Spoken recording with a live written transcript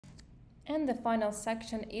And the final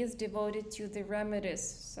section is devoted to the remedies,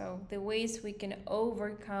 so the ways we can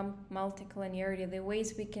overcome multicollinearity, the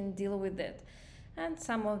ways we can deal with it. And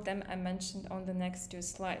some of them I mentioned on the next two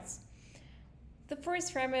slides. The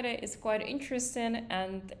first remedy is quite interesting,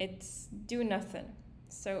 and it's do nothing.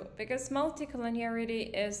 So because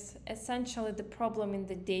multicollinearity is essentially the problem in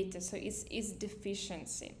the data, so it's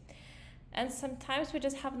deficiency. And sometimes we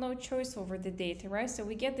just have no choice over the data, right? So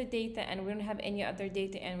we get the data and we don't have any other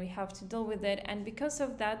data and we have to deal with it. And because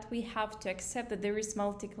of that, we have to accept that there is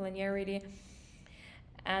multicollinearity,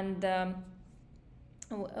 and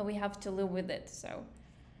we have to live with it. So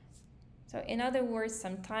in other words,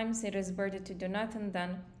 sometimes it is better to do nothing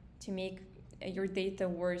than to make your data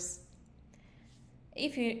worse.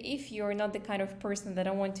 If you're not the kind of person that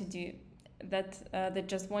don't want to do that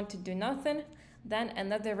just want to do nothing, then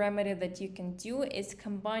another remedy that you can do is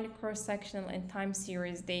combine cross-sectional and time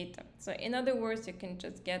series data. So in other words, you can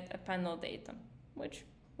just get a panel data, which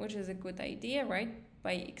is a good idea, right?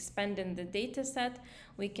 By expanding the data set,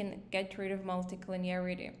 we can get rid of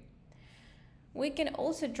multicollinearity. We can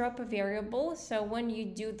also drop a variable. So when you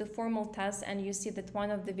do the formal test and you see that one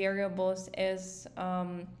of the variables is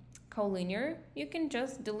collinear, you can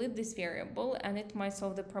just delete this variable and it might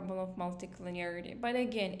solve the problem of multicollinearity. But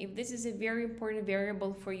again, if this is a very important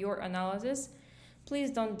variable for your analysis,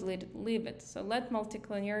 please don't delete it, leave it. So let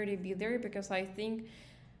multicollinearity be there, because I think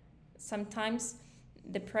sometimes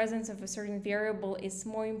the presence of a certain variable is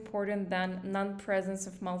more important than non-presence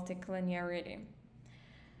of multicollinearity.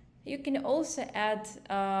 You can also add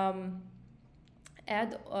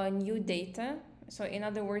new data. So in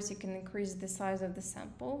other words, you can increase the size of the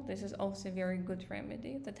sample. This is also a very good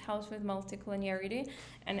remedy that helps with multicollinearity.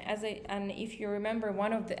 And if you remember,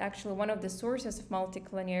 one of the sources of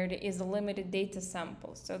multicollinearity is a limited data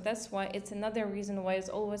sample. So that's why it's another reason why it's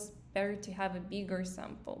always better to have a bigger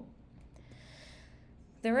sample.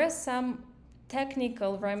 There are some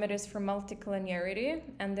technical remedies for multicollinearity,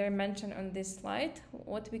 and they're mentioned on this slide.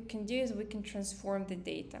 What we can do is we can transform the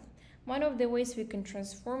data. One of the ways we can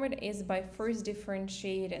transform it is by first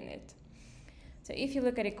differentiating it. So if you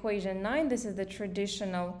look at equation 9, this is the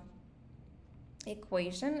traditional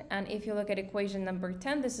equation. And if you look at equation number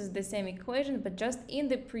 10, this is the same equation, but just in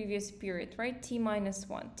the previous period, right? T minus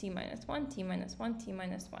 1, T minus 1, T minus 1, T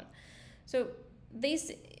minus 1. So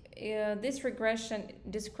this regression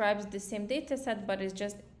describes the same data set, but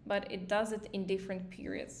it does it in different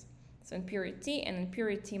periods. So in period T and in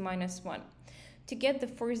period T minus 1. To get the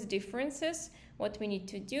first differences, what we need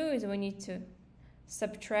to do is we need to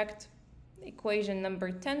subtract equation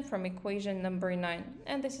number 10 from equation number 9.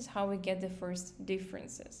 And this is how we get the first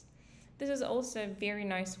differences. This is also a very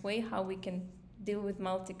nice way how we can deal with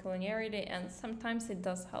multicollinearity, and sometimes it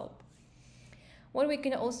does help. What we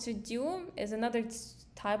can also do is another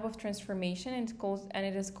type of transformation, and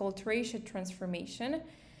it is called ratio transformation.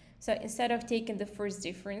 So instead of taking the first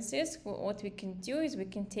differences, what we can do is we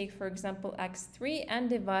can take, for example, x3 and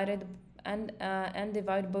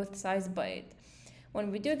divide both sides by it.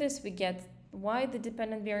 When we do this, we get y, the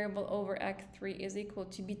dependent variable, over x3 is equal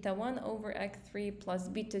to beta 1 over x3 plus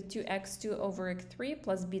beta 2 x2 over x3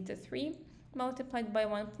 plus beta 3 multiplied by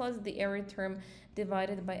 1 plus the error term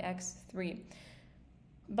divided by x3.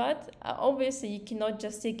 But obviously you cannot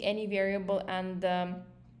just take any variable and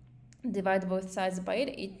divide both sides by it.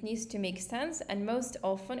 It needs to make sense, and most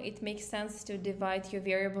often it makes sense to divide your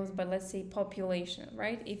variables by, let's say, population,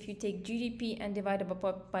 right? If you take GDP and divide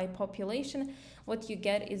it by population, what you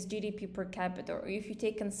get is GDP per capita. Or if you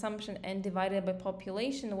take consumption and divide it by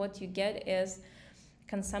population, what you get is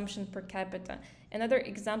consumption per capita. Another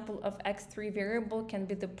example of x3 variable can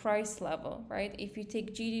be the price level, right? If you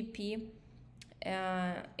take GDP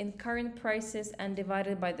in current prices and divide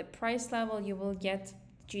it by the price level, you will get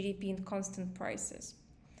GDP in constant prices.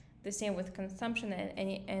 The same with consumption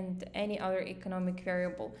and any other economic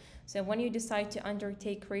variable. So when you decide to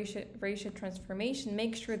undertake ratio transformation,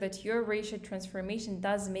 make sure that your ratio transformation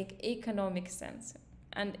does make economic sense,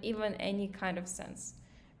 and even any kind of sense,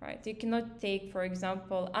 right? You cannot take, for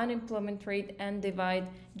example, unemployment rate and divide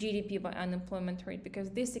GDP by unemployment rate, because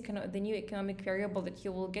the new economic variable that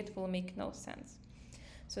you will get will make no sense.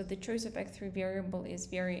 So the choice of x3 variable is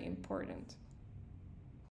very important.